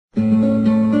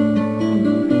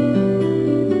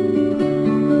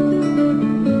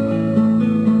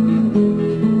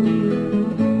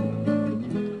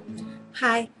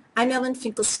I'm Ellen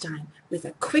Finkelstein with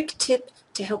a quick tip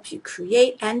to help you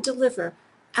create and deliver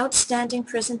outstanding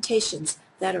presentations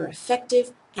that are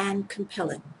effective and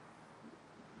compelling.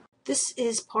 This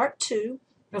is part 2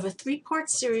 of a 3-part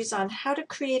series on how to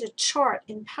create a chart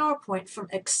in PowerPoint from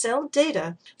Excel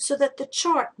data so that the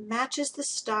chart matches the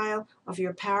style of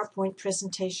your PowerPoint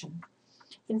presentation.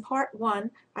 In part 1,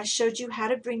 I showed you how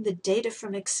to bring the data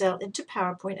from Excel into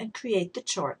PowerPoint and create the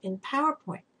chart in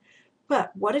PowerPoint.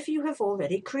 But what if you have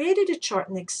already created a chart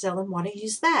in Excel and want to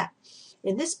use that?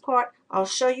 In this part, I'll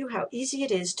show you how easy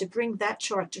it is to bring that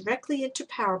chart directly into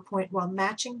PowerPoint while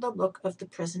matching the look of the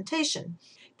presentation.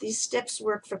 These steps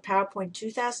work for PowerPoint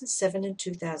 2007 and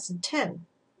 2010.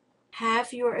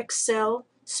 Have your Excel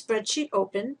spreadsheet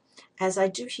open, as I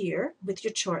do here, with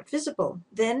your chart visible.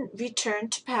 Then return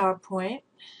to PowerPoint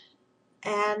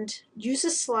and use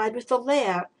a slide with a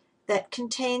layout that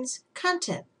contains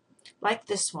content, like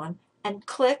this one, and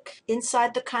click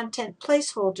inside the content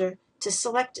placeholder to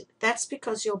select it. That's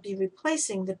because you'll be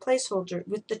replacing the placeholder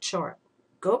with the chart.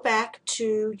 Go back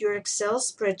to your Excel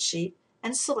spreadsheet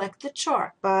and select the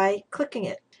chart by clicking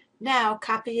it. Now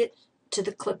copy it to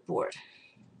the clipboard.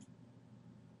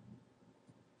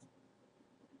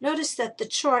 Notice that the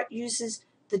chart uses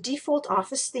the default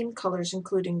Office theme colors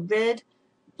including red,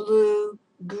 blue,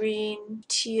 green,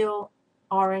 teal,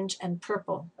 orange, and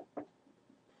purple.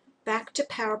 Back to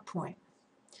PowerPoint.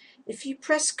 If you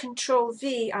press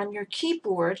Ctrl-V on your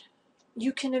keyboard,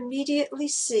 you can immediately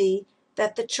see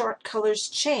that the chart colors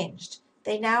changed.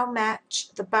 They now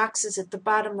match the boxes at the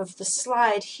bottom of the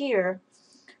slide here,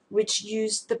 which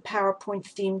use the PowerPoint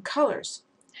theme colors.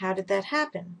 How did that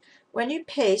happen? When you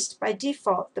paste, by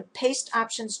default, the Paste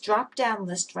Options drop-down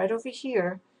list right over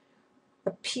here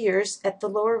appears at the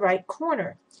lower right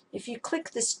corner. If you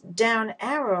click this down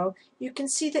arrow, you can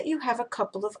see that you have a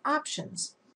couple of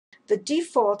options. The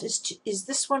default is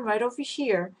this one right over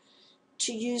here,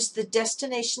 to use the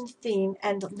destination theme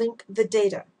and link the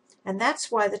data. And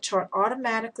that's why the chart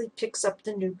automatically picks up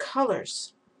the new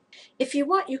colors. If you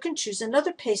want, you can choose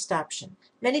another paste option.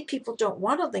 Many people don't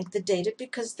want to link the data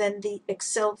because then the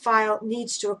Excel file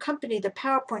needs to accompany the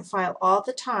PowerPoint file all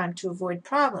the time to avoid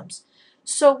problems.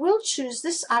 So we'll choose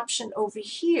this option over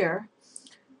here,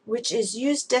 which is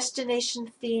Use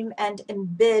Destination Theme and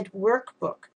Embed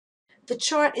Workbook. The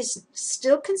chart is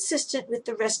still consistent with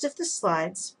the rest of the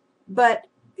slides, but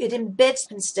it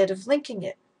embeds instead of linking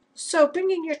it. So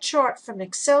bringing your chart from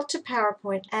Excel to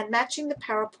PowerPoint and matching the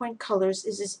PowerPoint colors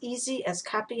is as easy as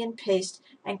copy and paste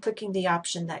and clicking the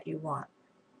option that you want.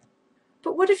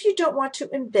 But what if you don't want to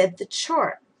embed the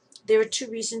chart? There are 2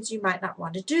 reasons you might not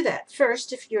want to do that.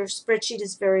 First, if your spreadsheet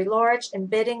is very large,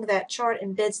 embedding that chart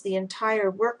embeds the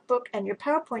entire workbook and your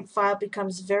PowerPoint file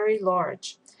becomes very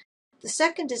large. The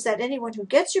second is that anyone who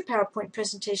gets your PowerPoint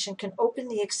presentation can open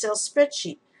the Excel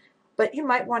spreadsheet, but you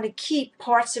might want to keep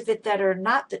parts of it that are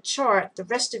not the chart, the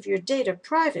rest of your data,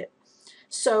 private.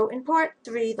 So in part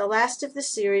 3, the last of the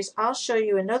series, I'll show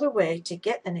you another way to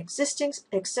get an existing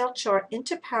Excel chart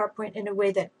into PowerPoint in a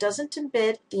way that doesn't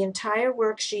embed the entire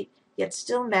worksheet, yet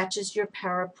still matches your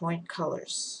PowerPoint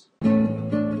colors.